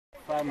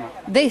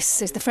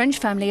This is the French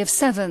family of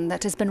 7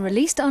 that has been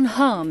released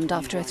unharmed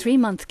after a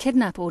 3-month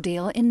kidnap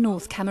ordeal in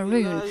North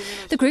Cameroon.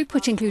 The group,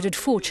 which included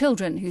 4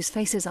 children whose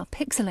faces are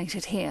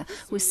pixelated here,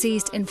 was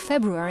seized in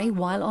February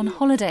while on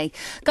holiday.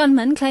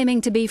 Gunmen,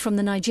 claiming to be from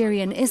the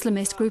Nigerian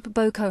Islamist group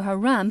Boko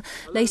Haram,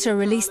 later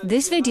released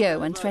this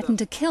video and threatened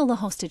to kill the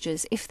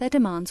hostages if their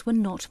demands were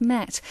not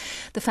met.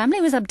 The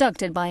family was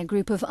abducted by a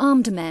group of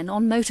armed men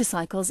on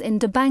motorcycles in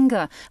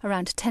Dabanga,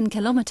 around 10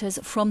 kilometres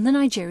from the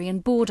Nigerian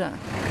border.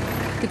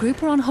 The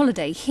group are on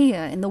holiday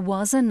here in the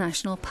Waza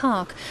National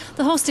Park.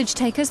 The hostage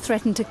takers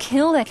threatened to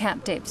kill their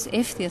captives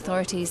if the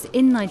authorities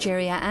in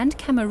Nigeria and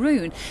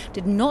Cameroon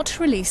did not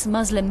release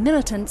Muslim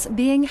militants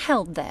being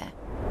held there.